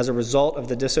as a result of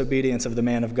the disobedience of the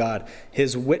man of God.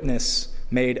 His witness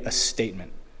made a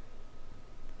statement.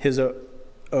 His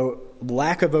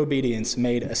lack of obedience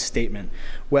made a statement.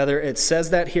 Whether it says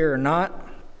that here or not,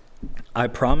 I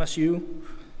promise you,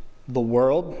 the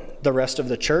world, the rest of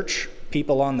the church,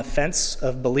 people on the fence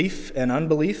of belief and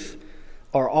unbelief,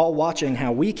 are all watching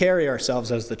how we carry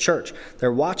ourselves as the church.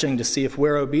 They're watching to see if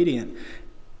we're obedient.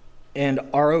 And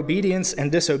our obedience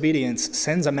and disobedience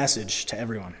sends a message to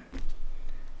everyone.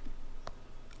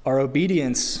 Our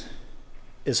obedience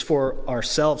is for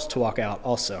ourselves to walk out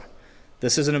also.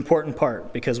 This is an important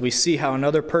part because we see how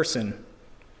another person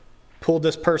pulled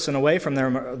this person away from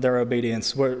their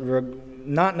obedience. We're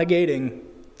not negating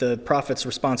the prophet's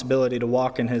responsibility to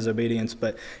walk in his obedience,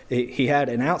 but he had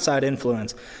an outside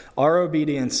influence. Our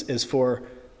obedience is for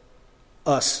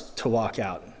us to walk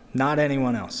out, not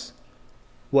anyone else.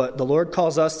 What the Lord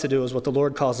calls us to do is what the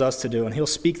Lord calls us to do, and he'll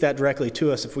speak that directly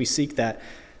to us if we seek that.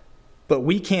 But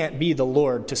we can't be the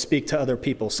Lord to speak to other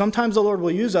people. Sometimes the Lord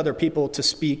will use other people to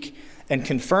speak and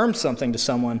confirm something to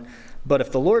someone, but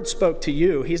if the Lord spoke to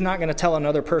you, he's not going to tell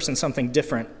another person something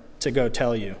different to go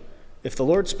tell you. If the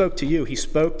Lord spoke to you, he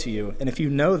spoke to you. And if you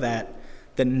know that,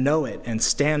 then know it and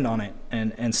stand on it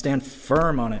and stand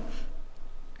firm on it.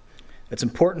 It's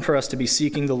important for us to be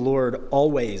seeking the Lord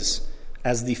always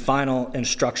as the final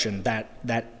instruction,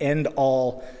 that end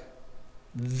all,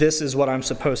 this is what I'm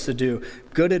supposed to do.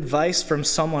 Good advice from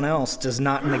someone else does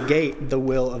not negate the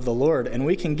will of the Lord. And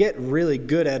we can get really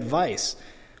good advice.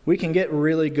 We can get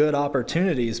really good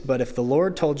opportunities. But if the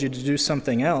Lord told you to do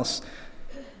something else,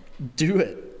 do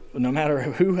it, no matter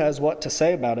who has what to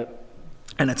say about it.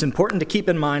 And it's important to keep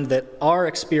in mind that our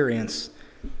experience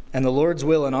and the Lord's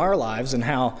will in our lives and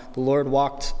how the Lord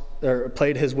walked or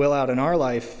played his will out in our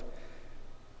life,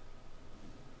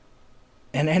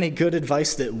 and any good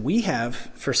advice that we have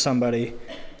for somebody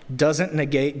doesn't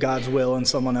negate God's will in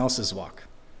someone else's walk.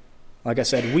 Like I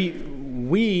said,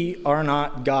 we are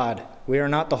not God. We are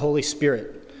not the Holy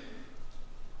Spirit.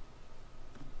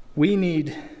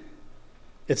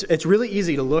 It's really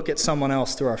easy to look at someone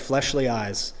else through our fleshly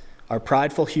eyes, our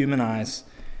prideful human eyes,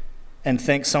 and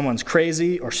think someone's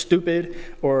crazy or stupid,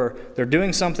 or they're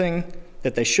doing something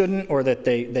that they shouldn't, or that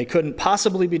they couldn't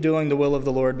possibly be doing the will of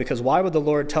the Lord, because why would the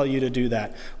Lord tell you to do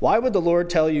that? Why would the Lord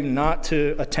tell you not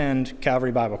to attend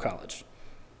Calvary Bible College?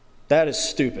 That is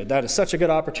stupid. That is such a good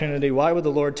opportunity. Why would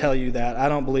the Lord tell you that? I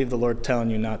don't believe the Lord telling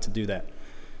you not to do that.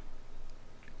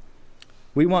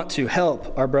 We want to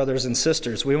help our brothers and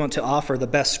sisters. We want to offer the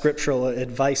best scriptural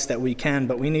advice that we can,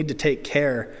 but we need to take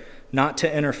care not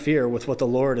to interfere with what the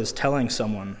Lord is telling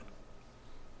someone.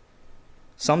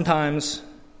 Sometimes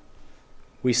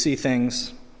we see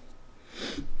things,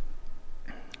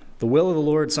 the will of the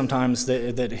Lord sometimes,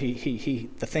 that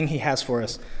the thing he has for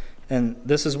us. And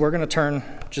this is, we're going to turn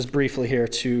just briefly here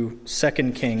to 2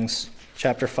 Kings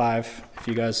chapter 5, if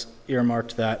you guys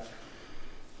earmarked that.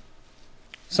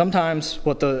 Sometimes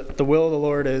what the will of the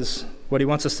Lord is, what he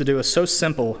wants us to do is so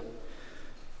simple,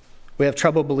 we have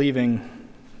trouble believing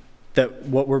that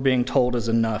what we're being told is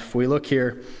enough. We look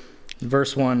here,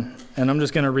 verse 1, and I'm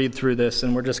just going to read through this,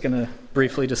 and we're just going to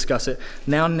briefly discuss it.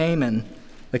 Now Naaman,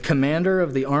 the commander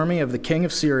of the army of the king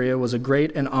of Syria, was a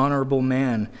great and honorable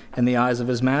man in the eyes of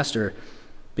his master,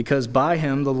 because by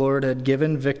him the Lord had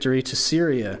given victory to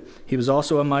Syria. He was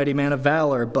also a mighty man of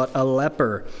valor, but a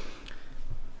leper.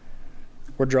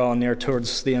 We're drawing near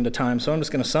towards the end of time, so I'm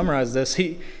just going to summarize this.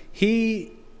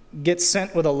 He gets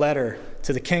sent with a letter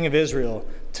to the king of Israel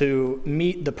to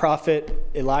meet the prophet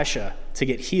Elisha to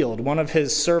get healed. One of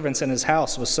his servants in his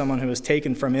house was someone who was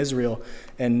taken from Israel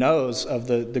and knows of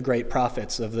the great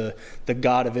prophets of the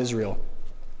God of Israel,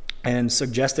 and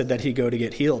suggested that he go to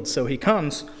get healed. So he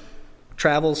comes,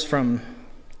 travels from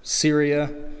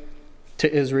Syria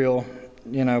to Israel,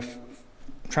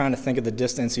 trying to think of the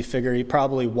distance. You figure he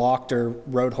probably walked or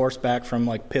rode horseback from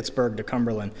like Pittsburgh to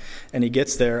Cumberland. And he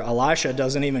gets there. Elisha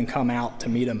doesn't even come out to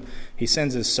meet him. He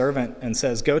sends his servant and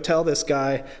says, go tell this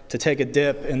guy to take a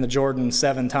dip in the Jordan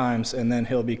 7 times, and then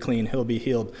he'll be clean, he'll be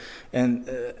healed. And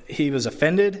he was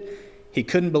offended. He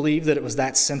couldn't believe that it was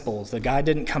that simple. The guy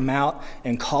didn't come out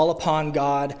and call upon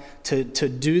God to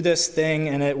do this thing,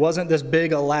 and it wasn't this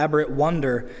big elaborate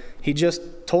wonder. He just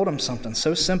told him something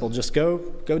so simple. Just go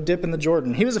dip in the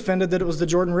Jordan. He was offended that it was the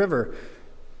Jordan River.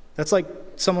 That's like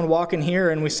someone walking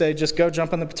here and we say, just go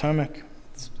jump in the Potomac.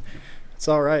 It's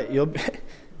all right.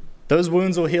 Those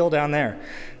wounds will heal down there.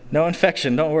 No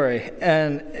infection, don't worry.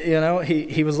 And,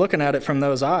 he was looking at it from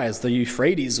those eyes. The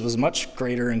Euphrates was much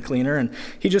greater and cleaner, and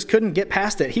he just couldn't get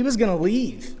past it. He was going to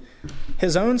leave.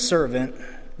 His own servant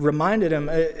reminded him,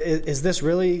 is this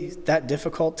really that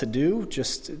difficult to do?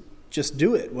 Just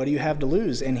do it. What do you have to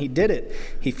lose? And he did it.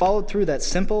 He followed through that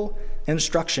simple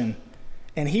instruction,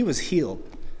 and he was healed.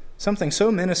 Something so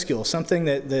minuscule, something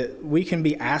that we can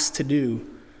be asked to do,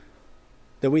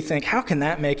 that we think, how can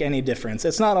that make any difference?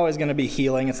 It's not always going to be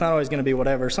healing. It's not always going to be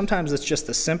whatever. Sometimes it's just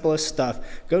the simplest stuff.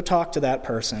 Go talk to that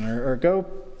person, or go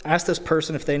ask this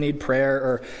person if they need prayer,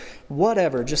 or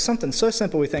whatever. Just something so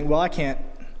simple we think, well, I can't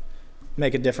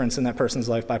make a difference in that person's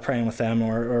life by praying with them,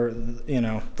 or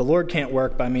the Lord can't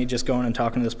work by me just going and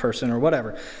talking to this person, or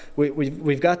whatever.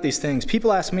 We've got these things.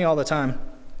 People ask me all the time,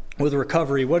 with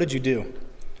recovery, what did you do?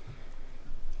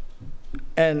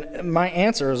 And my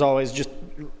answer is always just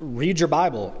read your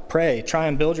Bible, pray, try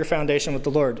and build your foundation with the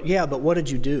Lord. Yeah, but what did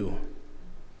you do?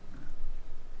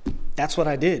 That's what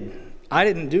I did. I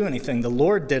didn't do anything. The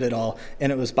Lord did it all,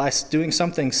 and it was by doing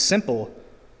something simple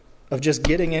of just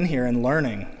getting in here and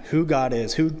learning who God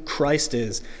is, who Christ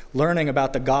is, learning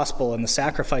about the gospel and the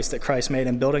sacrifice that Christ made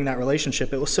and building that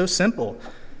relationship. It was so simple.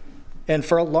 And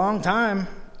for a long time,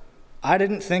 I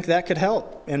didn't think that could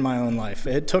help in my own life.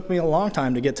 It took me a long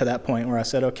time to get to that point where I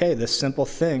said, okay, this simple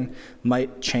thing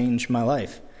might change my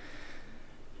life.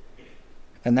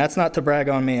 And that's not to brag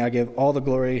on me. I give all the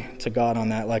glory to God on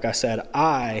that. Like I said,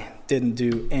 I didn't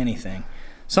do anything.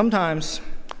 Sometimes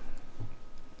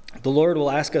the Lord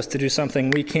will ask us to do something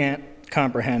we can't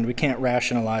comprehend. We can't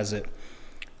rationalize it.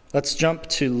 Let's jump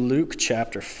to Luke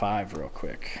chapter 5 real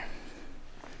quick.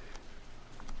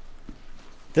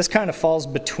 This kind of falls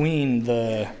between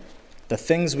the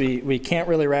things we can't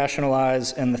really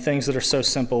rationalize and the things that are so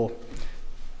simple.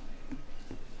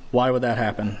 Why would that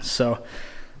happen? So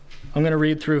I'm going to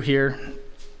read through here.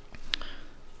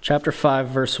 Chapter 5,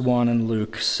 verse 1 in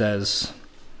Luke says,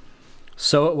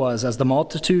 So it was, as the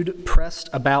multitude pressed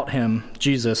about him,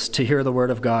 Jesus, to hear the word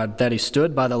of God, that he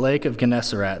stood by the lake of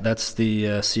Gennesaret, that's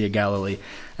the Sea of Galilee,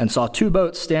 and saw 2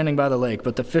 boats standing by the lake,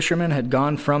 but the fishermen had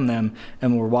gone from them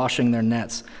and were washing their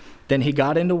nets. Then he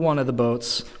got into one of the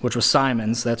boats, which was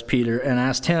Simon's, that's Peter, and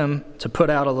asked him to put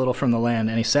out a little from the land.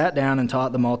 And he sat down and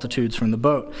taught the multitudes from the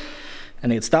boat.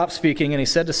 And he had stopped speaking, and he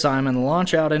said to Simon,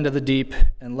 "Launch out into the deep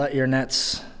and let your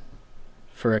nets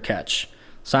for a catch."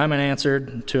 Simon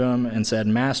answered to him and said,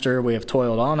 "Master, we have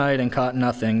toiled all night and caught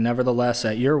nothing. Nevertheless,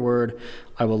 at your word,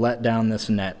 I will let down this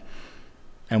net."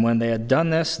 And when they had done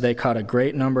this, they caught a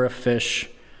great number of fish,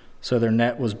 so their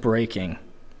net was breaking.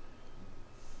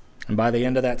 And by the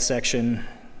end of that section,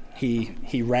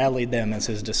 he rallied them as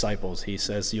his disciples. He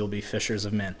says, "You'll be fishers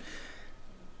of men."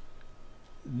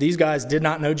 These guys did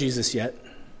not know Jesus yet.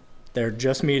 They're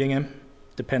just meeting him,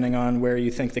 depending on where you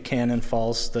think the canon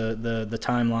falls, the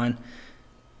timeline.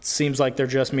 It seems like they're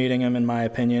just meeting him, in my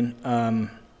opinion.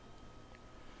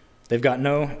 They've got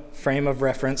no frame of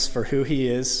reference for who he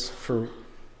is, for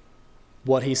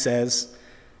what he says,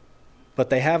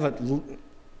 but they have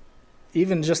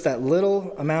even just that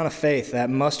little amount of faith,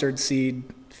 that mustard seed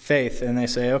faith, and they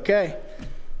say, okay.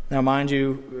 Now, mind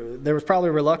you, there was probably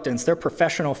reluctance. They're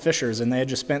professional fishers, and they had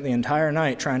just spent the entire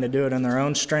night trying to do it in their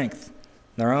own strength,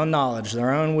 their own knowledge,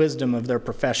 their own wisdom of their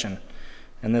profession.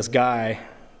 And this guy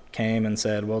came and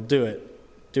said, well, do it.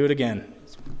 Do it again.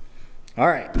 All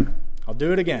right, I'll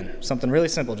do it again. Something really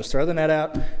simple. Just throw the net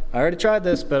out. I already tried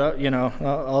this, but,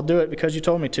 I'll do it because you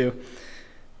told me to.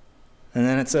 And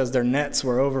then it says their nets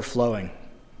were overflowing.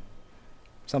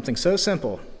 Something so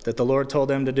simple that the Lord told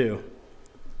them to do,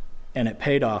 and it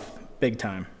paid off big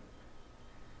time.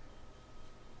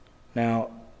 Now,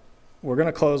 we're going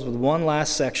to close with one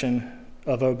last section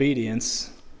of obedience.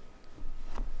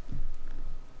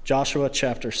 Joshua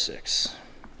chapter 6.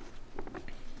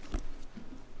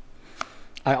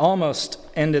 I almost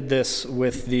ended this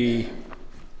with the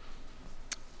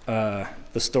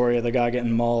story of the guy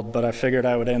getting mauled, but I figured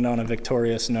I would end on a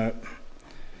victorious note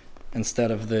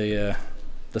instead of the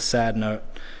sad note.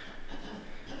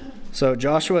 So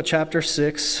Joshua chapter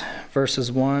 6,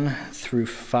 verses 1 through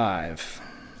 5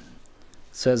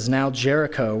 says, "Now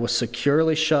Jericho was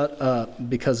securely shut up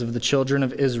because of the children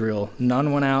of Israel.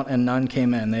 None went out and none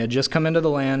came in." They had just come into the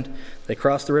land. They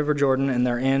crossed the river Jordan, and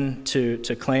they're in to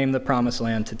claim the promised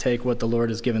land, to take what the Lord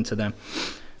has given to them.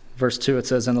 Verse 2, it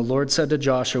says, "And the Lord said to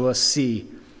Joshua, 'See,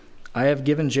 I have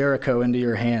given Jericho into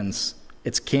your hands,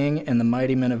 its king and the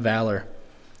mighty men of valor.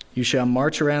 You shall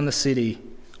march around the city,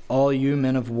 all you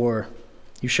men of war.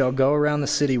 You shall go around the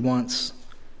city once.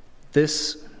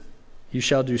 This you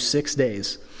shall do 6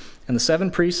 days. And the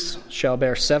 7 priests shall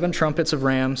bear 7 trumpets of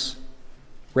ram's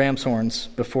horns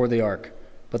before the ark.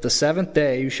 But the 7th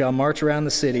day you shall march around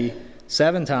the city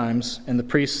 7 times, and the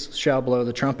priests shall blow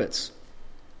the trumpets.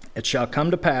 It shall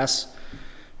come to pass,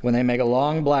 when they make a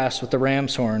long blast with the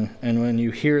ram's horn, and when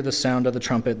you hear the sound of the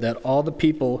trumpet, that all the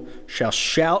people shall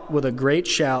shout with a great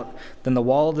shout. Then the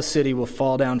wall of the city will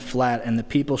fall down flat, and the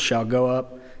people shall go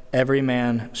up, every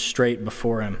man straight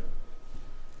before him.'"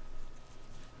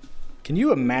 Can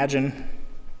you imagine?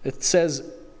 It says,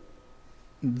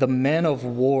 the men of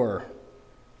war.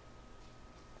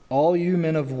 All you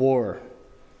men of war.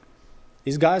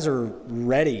 These guys are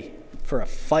ready for a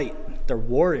fight. They're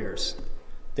warriors.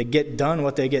 They get done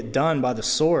what they get done by the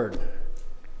sword.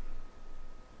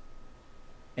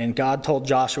 And God told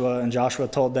Joshua, and Joshua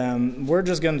told them, we're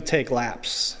just going to take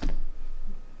laps.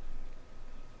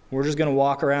 We're just going to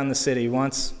walk around the city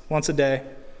once a day.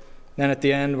 Then at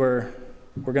the end, we're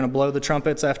going to blow the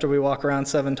trumpets after we walk around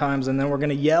 7 times, and then we're going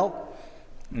to yell.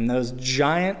 And those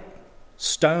giant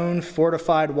stone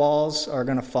fortified walls are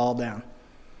going to fall down.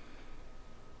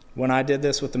 When I did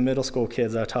this with the middle school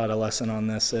kids, I taught a lesson on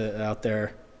this out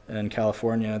there in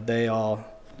California. They all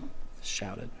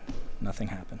shouted. Nothing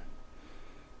happened.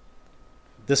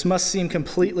 This must seem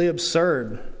completely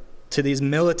absurd to these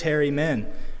military men.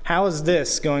 How is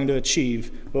this going to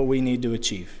achieve what we need to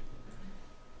achieve?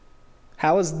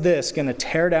 How is this going to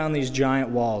tear down these giant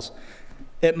walls?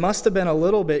 It must have been a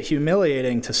little bit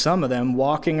humiliating to some of them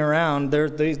walking around.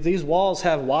 These walls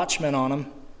have watchmen on them.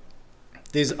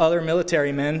 These other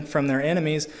military men from their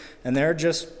enemies, and they're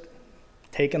just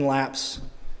taking laps,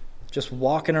 just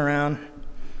walking around,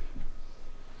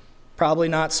 probably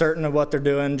not certain of what they're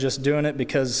doing, just doing it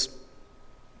because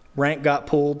rank got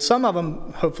pulled. Some of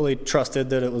them hopefully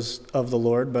trusted that it was of the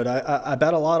Lord, but I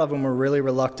bet a lot of them were really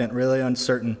reluctant, really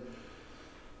uncertain.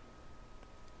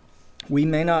 We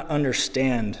may not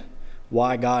understand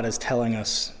why God is telling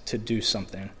us to do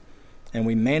something, and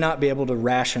we may not be able to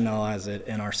rationalize it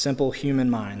in our simple human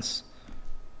minds.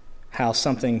 how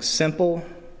something simple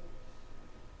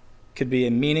could be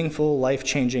a meaningful,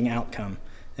 life-changing outcome.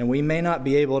 And we may not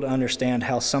be able to understand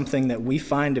how something that we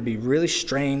find to be really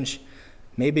strange,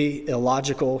 maybe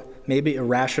illogical, maybe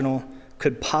irrational,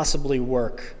 could possibly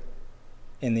work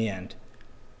in the end.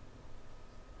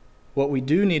 What we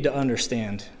do need to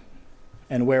understand,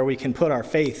 and where we can put our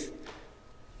faith,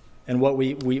 and what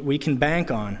we can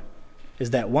bank on,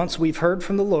 is that once we've heard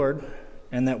from the Lord,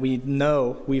 and that we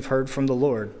know we've heard from the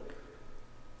Lord,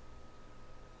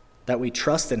 that we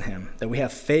trust in him, that we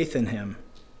have faith in him,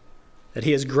 that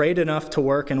he is great enough to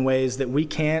work in ways that we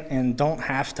can't and don't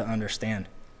have to understand.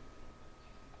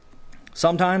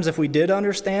 Sometimes if we did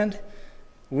understand,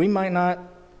 we might not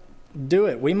do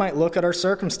it. We might look at our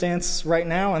circumstance right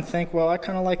now and think, well, I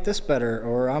kind of like this better,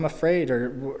 or I'm afraid, or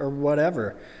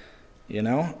whatever,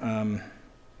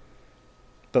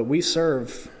 But we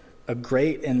serve a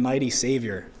great and mighty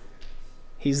Savior.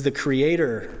 He's the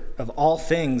creator of all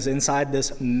things inside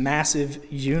this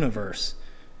massive universe.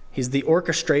 He's the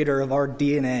orchestrator of our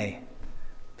DNA.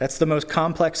 That's the most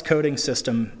complex coding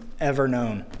system ever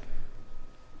known.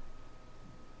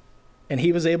 And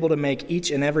he was able to make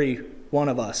each and every one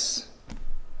of us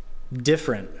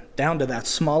different, down to that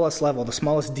smallest level, the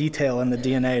smallest detail in the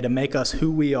DNA, to make us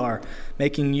who we are,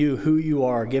 making you who you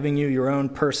are, giving you your own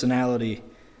personality,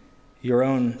 your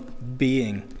own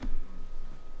being.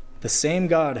 The same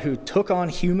God who took on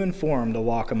human form to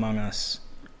walk among us,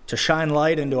 to shine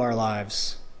light into our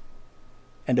lives,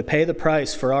 and to pay the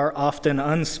price for our often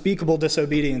unspeakable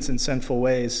disobedience in sinful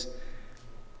ways.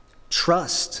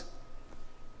 Trust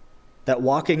that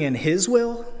walking in his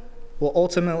will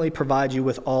ultimately provide you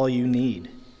with all you need,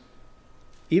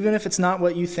 even if it's not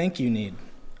what you think you need.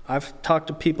 I've talked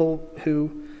to people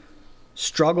who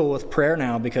struggle with prayer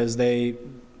now because they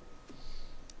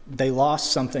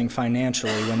lost something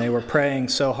financially when they were praying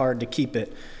so hard to keep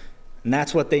it. And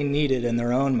that's what they needed in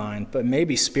their own mind. But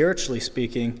maybe spiritually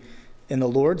speaking, in the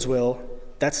Lord's will,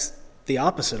 that's the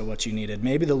opposite of what you needed.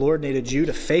 Maybe the Lord needed you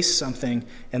to face something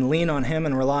and lean on him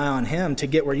and rely on him to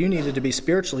get where you needed to be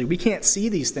spiritually. We can't see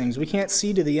these things. We can't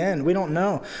see to the end. We don't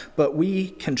know. But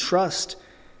we can trust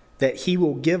that he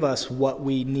will give us what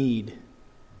we need.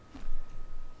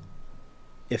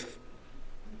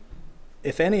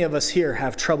 If any of us here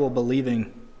have trouble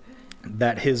believing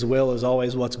that his will is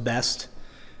always what's best,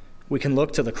 we can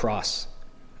look to the cross,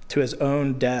 to his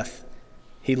own death.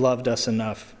 He loved us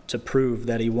enough to prove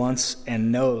that he wants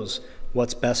and knows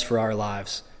what's best for our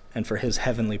lives and for his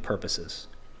heavenly purposes.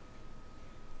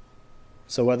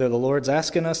 So whether the Lord's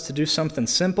asking us to do something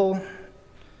simple,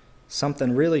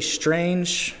 something really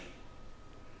strange,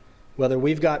 whether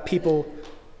we've got people,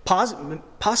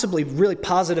 possibly really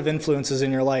positive influences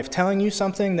in your life, telling you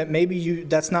something that maybe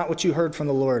that's not what you heard from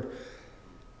the Lord,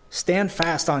 stand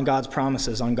fast on God's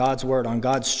promises, on God's word, on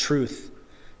God's truth,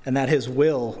 and that his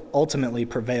will ultimately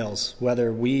prevails,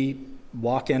 whether we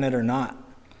walk in it or not.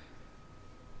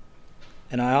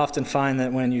 And I often find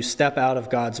that when you step out of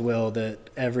God's will, that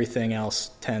everything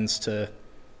else tends to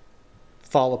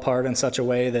fall apart in such a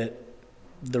way that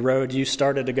the road you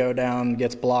started to go down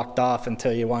gets blocked off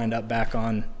until you wind up back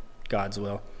on God's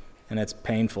will. And it's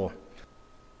painful.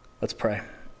 Let's pray.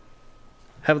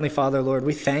 Heavenly Father, Lord,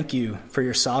 we thank you for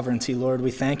your sovereignty, Lord. We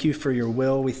thank you for your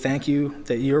will. We thank you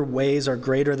that your ways are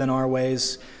greater than our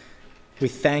ways. We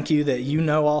thank you that you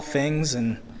know all things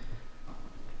and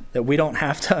that we don't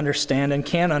have to understand and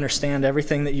can't understand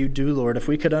everything that you do, Lord. If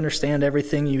we could understand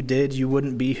everything you did, you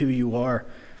wouldn't be who you are.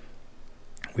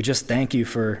 We just thank you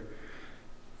for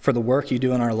the work you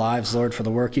do in our lives, Lord, for the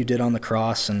work you did on the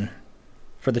cross, and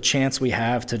for the chance we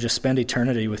have to just spend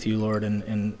eternity with you, Lord,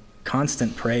 in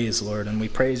constant praise, Lord. And we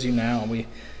praise you now. We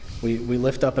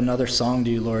lift up another song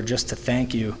to you, Lord, just to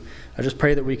thank you. I just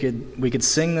pray that we could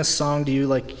sing this song to you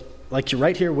like you're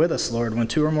right here with us, Lord. When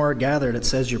two or more are gathered, it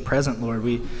says you're present, Lord.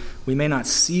 We may not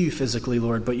see you physically,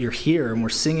 Lord, but you're here, and we're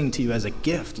singing to you as a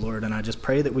gift, Lord. And I just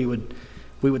pray that we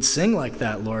would sing like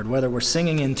that, Lord, whether we're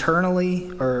singing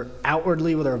internally or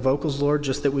outwardly with our vocals, Lord,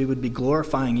 just that we would be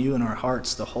glorifying you in our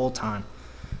hearts the whole time,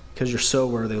 because you're so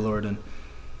worthy, Lord. And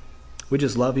we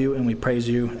just love you and we praise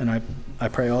you, and I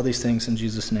pray all these things in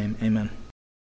Jesus' name. Amen.